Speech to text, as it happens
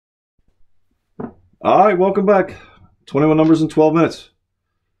All right, welcome back. 21 numbers in 12 minutes.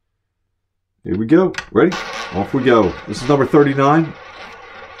 Here we go. Ready? Off we go. This is number 39.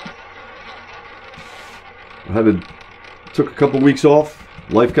 Took a couple weeks off.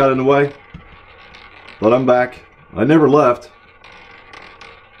 Life got in the way. But I'm back. I never left.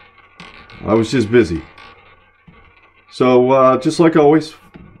 I was just busy. So, just like always,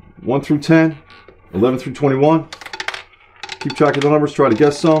 1 through 10, 11 through 21. Keep track of the numbers, try to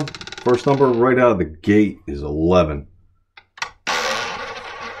guess some. First number right out of the gate is 11.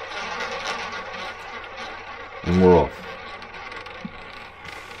 And we're off.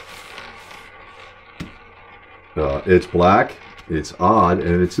 It's black, it's odd,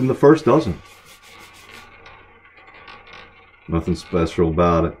 and it's in the first dozen. Nothing special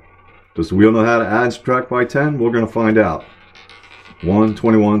about it. Does the wheel know how to add and subtract by 10? We're going to find out. 1,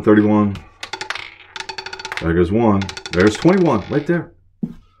 21, 31. There goes 1. There's 21 right there.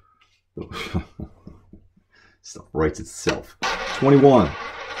 Stuff writes itself. 21.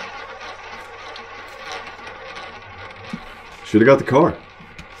 Should have got the card.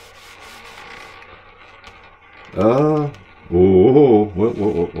 Whoa.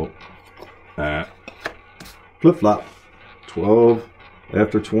 Flip flop. 12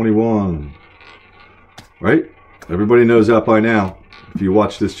 after 21. Right? Everybody knows that by now. If you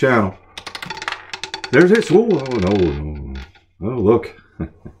watch this channel. There's it. Oh, no. Oh, look.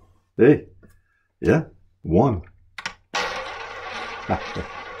 Hey. Yeah. 1.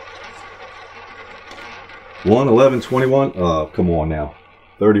 1, 11, 21. Oh, come on now.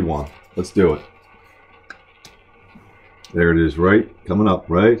 31. Let's do it. There it is, right? Coming up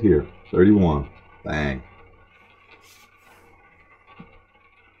right here. 31. Bang.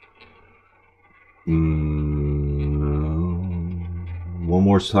 One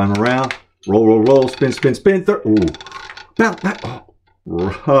more time around. Roll. Spin. Ooh. Bow. Oh.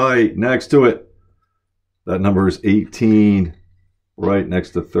 Right next to it. That number is 18. Right next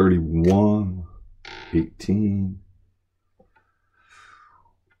to 31. 18.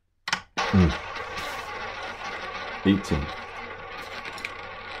 18.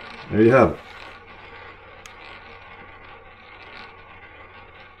 There you have it.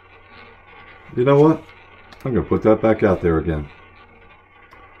 You know what? I'm going to put that back out there again.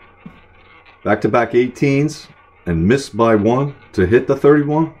 Back-to-back 18s and miss by 1 to hit the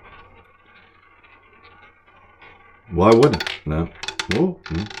 31. Why wouldn't it? No.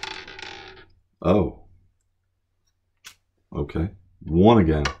 Oh. Okay. 1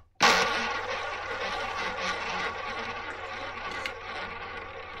 again.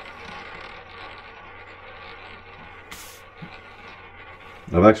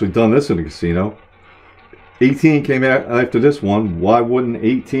 I've actually done this in a casino. 18 came out after this one. Why wouldn't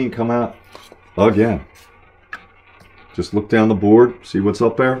 18 come out again? Just look down the board, see what's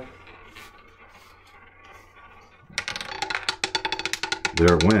up there.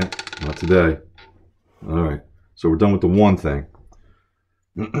 There it went. Not today. All right. So we're done with the 1 thing.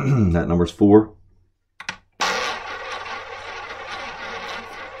 That number's 4.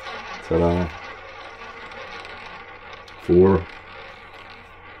 Ta-da. 4.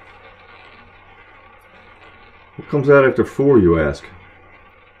 What comes out after 4, you ask?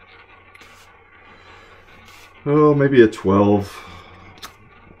 Oh, maybe a 12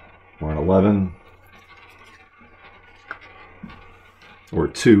 or an 11 or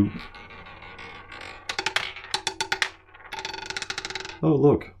a 2. Oh,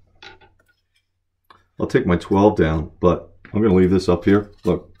 look. I'll take my 12 down, but I'm going to leave this up here.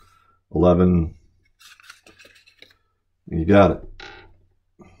 Look, 11. You got it.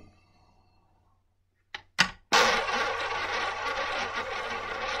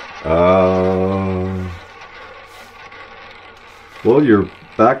 Well, you're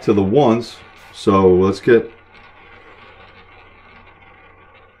back to the 1s, so let's get,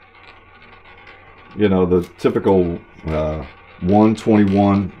 you know, the typical 1,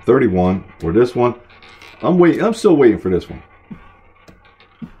 21, 31, or this one. I'm still waiting for this one.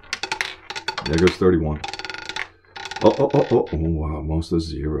 There goes 31. Oh, almost a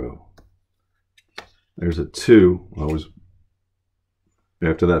 0. There's a 2.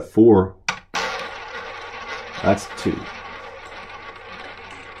 After that 4, that's 2.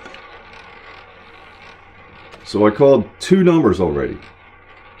 So I called 2 numbers already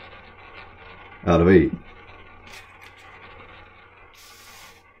out of 8.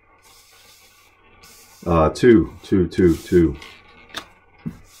 Two,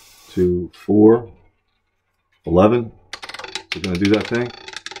 4, 11. Is it going to do that thing?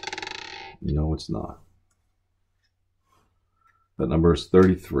 No, it's not. That number is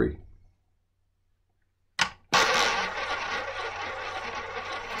 33.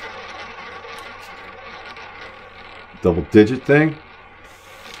 double digit thing.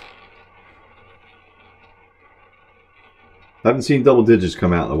 I haven't seen double digits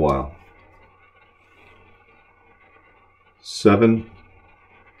come out in a while. 7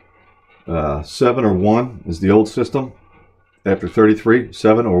 or 1 is the old system. After 33,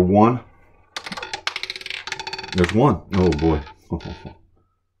 7 or 1. There's 1. Oh boy.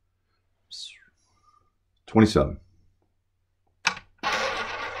 27.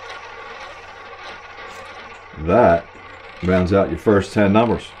 That rounds out your first 10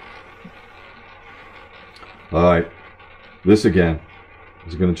 numbers. All right. This again.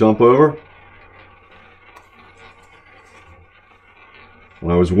 Is it going to jump over?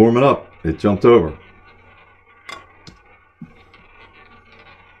 When I was warming up, it jumped over.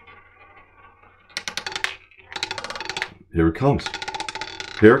 Here it comes.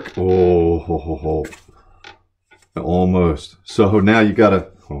 Here it, oh, ho, ho, ho. Almost. So now you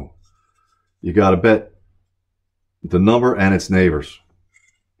gotta bet the number and its neighbors.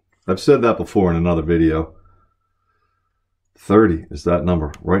 I've said that before in another video. 30 is that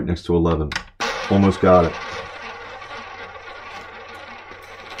number, right next to 11. Almost got it.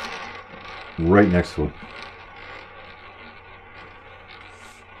 Right next to it.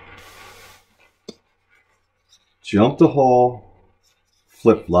 Jump the hall,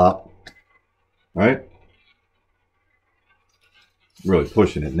 flip-flop, right? Really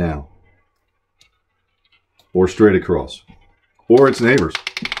pushing it now. Or straight across. Or its neighbors.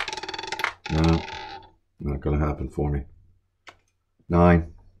 No, not going to happen for me.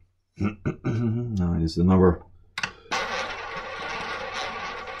 9. 9 is the number.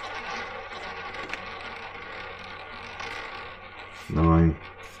 Nine.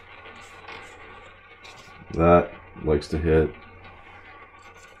 That likes to hit.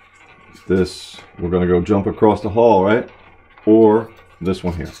 This, we're going to go jump across the hall, right? Or this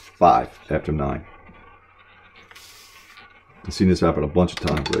one here, 5 after 9. I've seen this happen a bunch of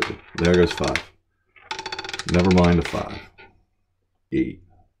times lately. There goes 5. Never mind the 5. 8.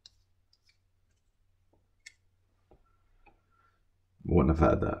 Wouldn't have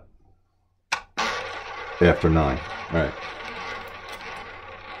had that. After 9. All right.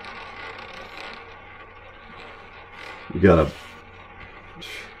 You gotta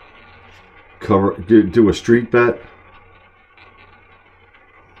do a street bet.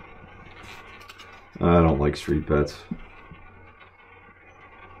 I don't like street bets.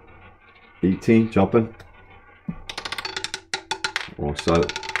 18, jumping. Wrong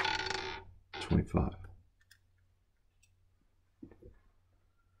side. 25.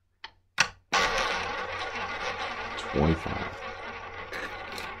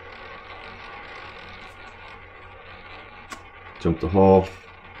 Jump the hall.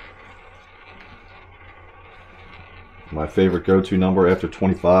 My favorite go-to number after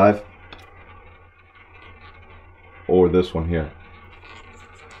 25. Or this one here.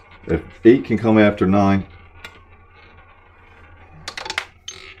 If 8 can come after 9.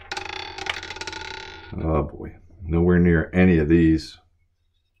 Oh boy. Nowhere near any of these.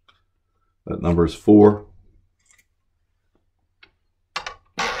 That number is 4.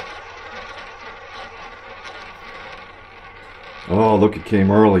 Oh, look, it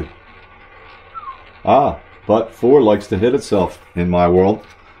came early. Ah, but 4 likes to hit itself in my world.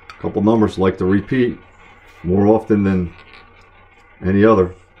 A couple numbers like to repeat more often than any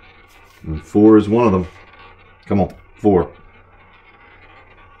other. And 4 is one of them. Come on, 4.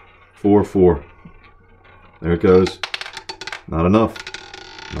 4, 4. There it goes. Not enough.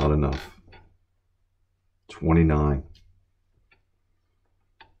 Not enough. 29.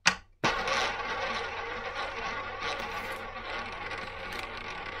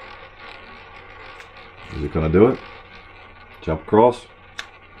 Is it going to do it? Jump across.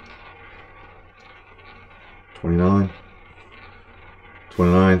 29.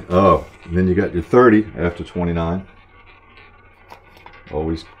 29. Oh, and then you got your 30 after 29.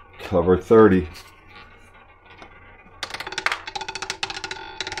 Always cover 30.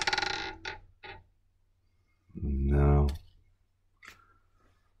 No.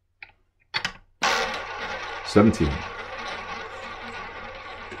 17.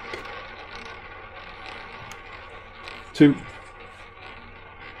 Two.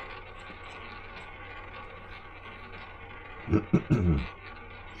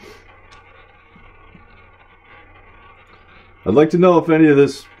 I'd like to know if any of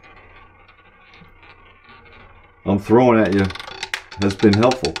this I'm throwing at you has been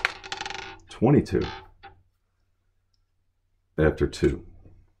helpful. 22 after 2,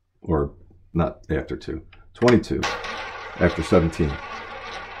 or not after 2, 22 after 17.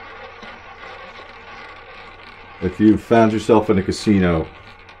 If you found yourself in a casino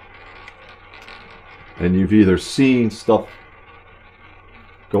and you've either seen stuff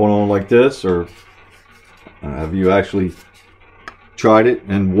going on like this, or have you actually tried it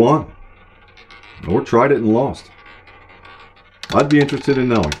and won, or tried it and lost? I'd be interested in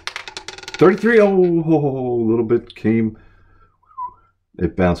knowing. 33, a little bit came,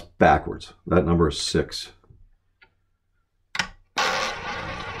 it bounced backwards. That number is 6.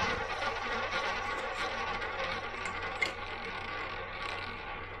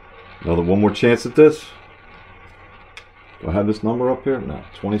 Another one more chance at this. Do I have this number up here? No,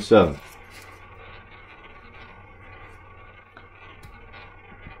 27.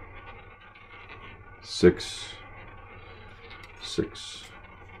 Six.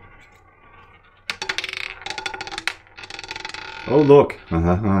 Oh, look.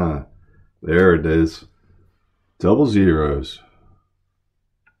 There it is. Double zeros.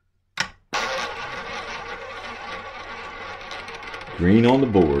 Green on the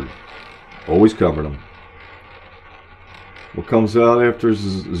board. Always covered them. What comes out after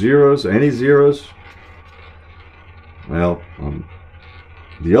zeros? Any zeros? Well,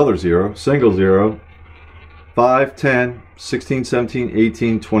 the other zero, single zero, 5, 10, 16, 17,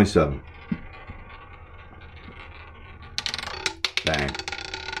 18, 27. Bang.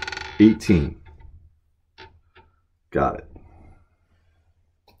 18. Got it.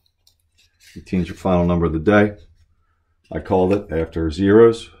 18 is your final number of the day. I called it after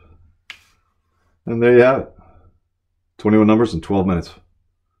zeros. And there you have it. 21 numbers in 12 minutes.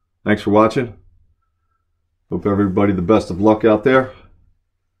 Thanks for watching. Hope everybody the best of luck out there.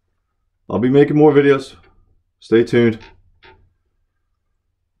 I'll be making more videos. Stay tuned.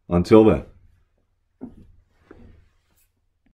 Until then.